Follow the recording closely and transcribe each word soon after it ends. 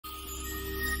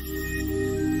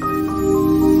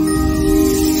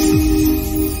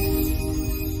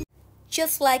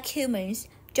Just like humans,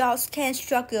 dogs can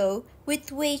struggle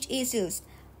with weight issues,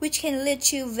 which can lead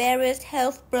to various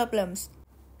health problems.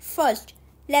 First,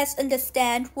 let's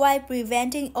understand why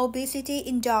preventing obesity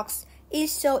in dogs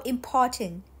is so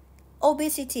important.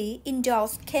 Obesity in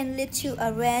dogs can lead to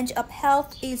a range of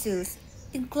health issues,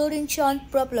 including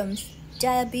joint problems,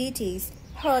 diabetes,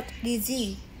 heart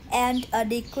disease, and a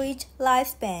decreased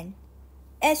lifespan.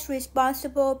 As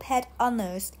responsible pet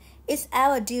owners, it's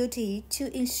our duty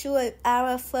to ensure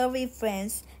our furry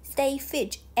friends stay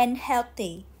fit and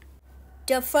healthy.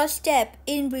 The first step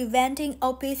in preventing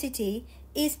obesity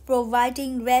is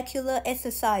providing regular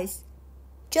exercise.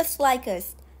 Just like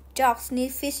us, dogs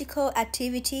need physical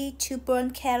activity to burn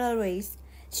calories,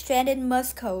 strengthen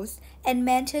muscles, and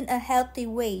maintain a healthy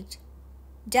weight.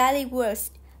 Daily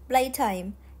walks,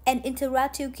 playtime, and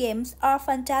interactive games are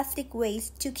fantastic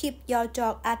ways to keep your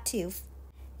dog active.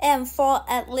 Aim for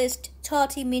at least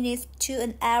 30 minutes to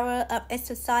an hour of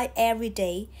exercise every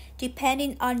day,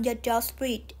 depending on your dog's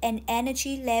breed and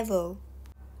energy level.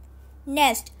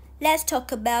 Next, let's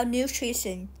talk about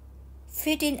nutrition.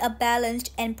 Feeding a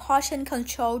balanced and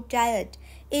portion-controlled diet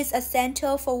is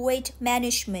essential for weight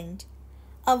management.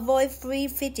 Avoid free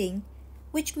feeding,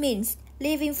 which means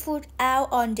leaving food out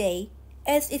all day,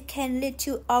 as it can lead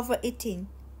to overeating.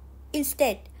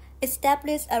 Instead,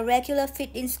 establish a regular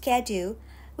feeding schedule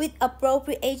with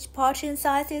appropriate portion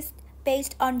sizes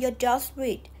based on your dog's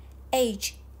breed,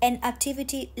 age, and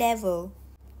activity level.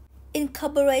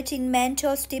 Incorporating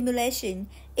mental stimulation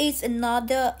is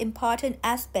another important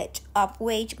aspect of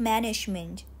weight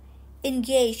management.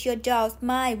 Engage your dog's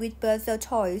mind with puzzle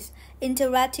toys,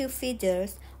 interactive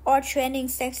feeders, or training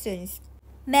sessions.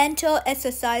 Mental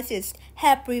exercises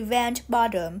help prevent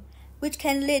boredom, which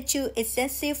can lead to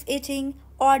excessive eating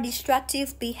or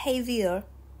destructive behavior.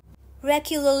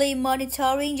 Regularly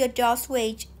monitoring your dog's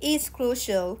weight is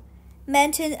crucial.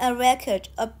 Maintain a record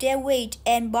of their weight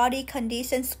and body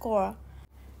condition score.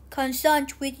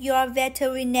 Consult with your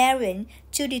veterinarian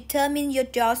to determine your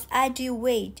dog's ideal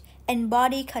weight and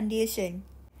body condition.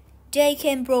 They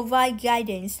can provide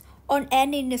guidance on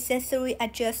any necessary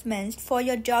adjustments for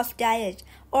your dog's diet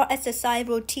or exercise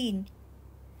routine.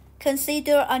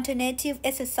 Consider alternative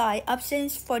exercise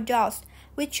options for dogs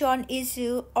with joint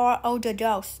issues or older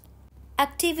dogs.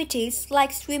 Activities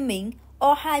like swimming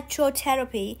or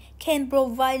hydrotherapy can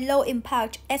provide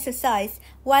low-impact exercise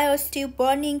while still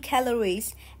burning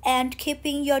calories and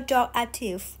keeping your dog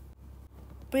active.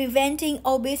 Preventing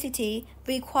obesity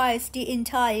requires the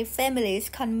entire family's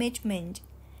commitment.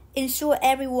 Ensure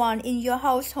everyone in your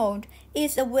household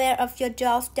is aware of your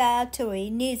dog's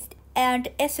dietary needs and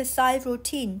exercise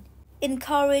routine.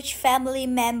 Encourage family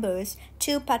members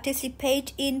to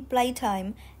participate in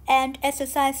playtime and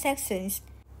exercise sessions,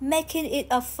 making it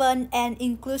a fun and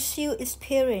inclusive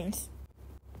experience.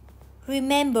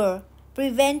 Remember,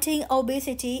 preventing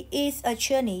obesity is a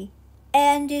journey,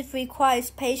 and it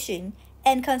requires patience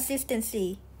and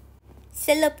consistency.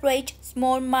 Celebrate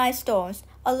small milestones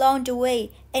along the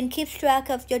way and keep track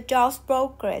of your dog's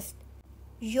progress.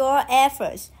 Your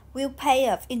efforts will pay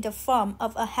off in the form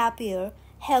of a happier,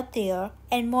 healthier,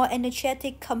 and more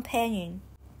energetic companion.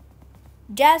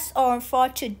 That's all for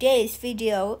today's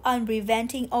video on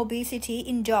preventing obesity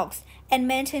in dogs and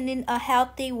maintaining a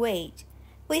healthy weight.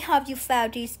 We hope you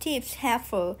found these tips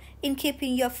helpful in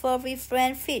keeping your furry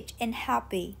friend fit and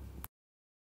happy.